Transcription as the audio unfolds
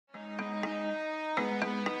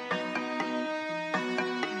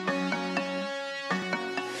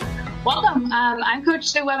Welcome. I'm Coach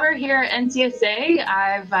Sue Weber here at NCSA.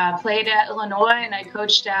 I've played at Illinois and I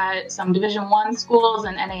coached at some Division I schools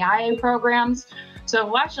and NAIA programs. So I've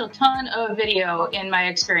watched a ton of video in my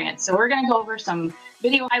experience. So we're going to go over some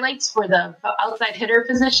video highlights for the outside hitter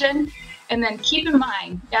position. And then keep in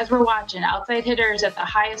mind, as we're watching, outside hitters at the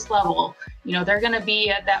highest level, they're going to be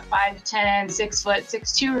at that 5'10", 6 foot,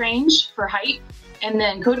 6'2" range for height. And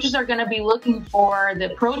then coaches are going to be looking for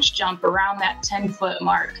the approach jump around that 10-foot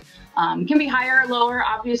mark. It can be higher or lower,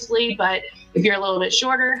 obviously, but if you're a little bit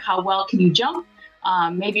shorter, how well can you jump?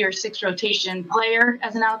 Maybe you're a 6 rotation player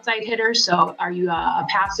as an outside hitter, so are you a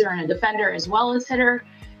passer and a defender as well as hitter?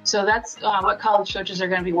 So that's what college coaches are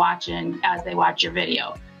going to be watching as they watch your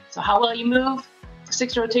video. So how well you move,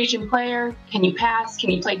 6 rotation player, can you pass, can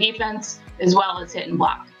you play defense, as well as hit and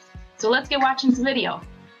block. So let's get watching some video.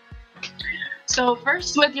 So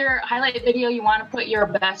first, with your highlight video, you want to put your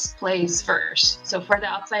best plays first. So for the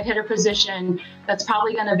outside hitter position, that's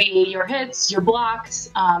probably going to be your hits, your blocks,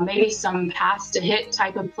 maybe some pass to hit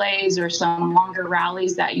type of plays or some longer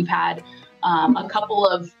rallies that you've had a couple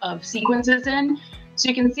of sequences in. So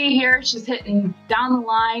you can see here, she's hitting down the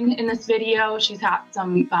line in this video. She's got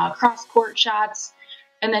some cross court shots.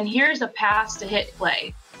 And then here's a pass to hit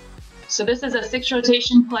play. So this is a 6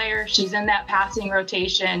 rotation player. She's in that passing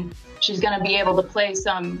rotation. She's going to be able to play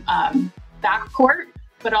some back court,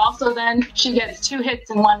 but also then she gets 2 hits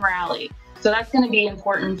in 1 rally. So that's going to be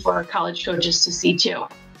important for college coaches to see too.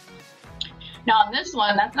 Now on this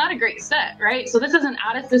one, that's not a great set, right? So this is an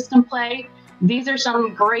out of system play. These are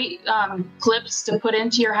some great clips to put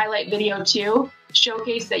into your highlight video too.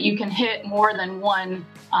 Showcase that you can hit more than one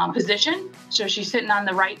position. So she's hitting on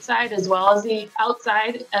the right side as well as the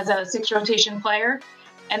outside as a 6 rotation player.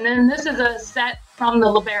 And then this is a set from the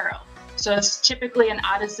libero. So it's typically an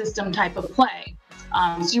out of system type of play.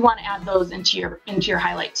 So you want to add those into your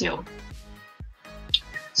highlight too.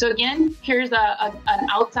 So again, here's an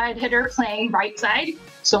outside hitter playing right side.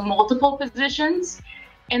 So multiple positions.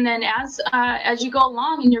 And then as you go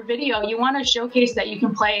along in your video, you want to showcase that you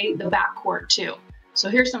can play the backcourt too. So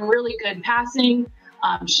here's some really good passing.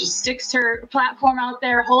 She sticks her platform out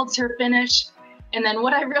there, holds her finish. And then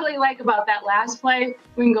what I really like about that last play,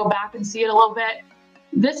 we can go back and see it a little bit.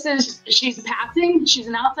 She's passing, she's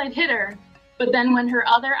an outside hitter, but then when her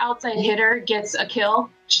other outside hitter gets a kill,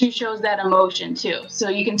 she shows that emotion too. So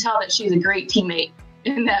you can tell that she's a great teammate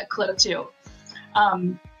in that clip too.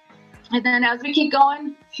 And then as we keep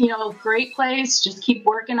going, great plays, just keep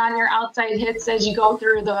working on your outside hits as you go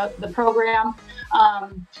through the program.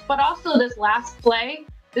 But also this last play,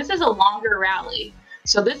 this is a longer rally.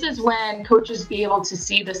 So this is when coaches be able to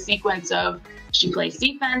see the sequence of she plays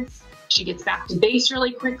defense, she gets back to base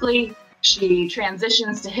really quickly, she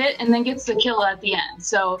transitions to hit, and then gets the kill at the end.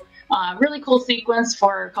 So really cool sequence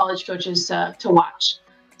for college coaches to watch.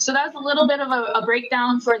 So that was a little bit of a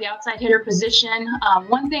breakdown for the outside hitter position.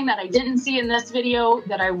 One thing that I didn't see in this video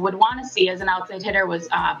that I would want to see as an outside hitter was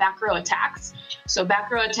back row attacks. So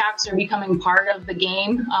back row attacks are becoming part of the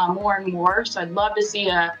game more and more. So I'd love to see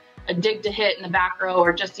a dig to hit in the back row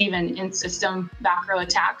or just even in system back row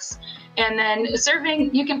attacks. And then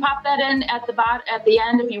serving, you can pop that in at the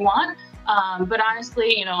end if you want. But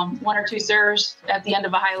honestly, 1 or 2 serves at the end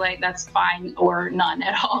of a highlight, that's fine, or none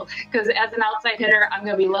at all. Because as an outside hitter, I'm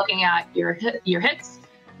going to be looking at your hits,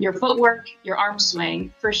 your footwork, your arm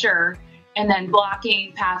swing for sure, and then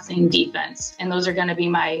blocking, passing, defense. And those are going to be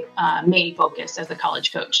my main focus as a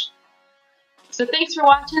college coach. So thanks for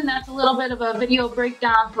watching. That's a little bit of a video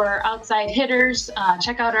breakdown for outside hitters.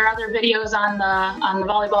 Check out our other videos on the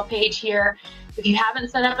volleyball page here. If you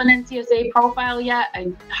haven't set up an NCSA profile yet,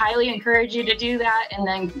 I highly encourage you to do that, and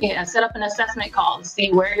then set up an assessment call to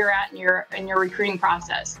see where you're at in your recruiting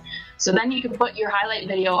process. So then you can put your highlight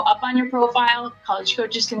video up on your profile. College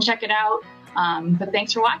coaches can check it out. But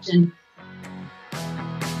thanks for watching.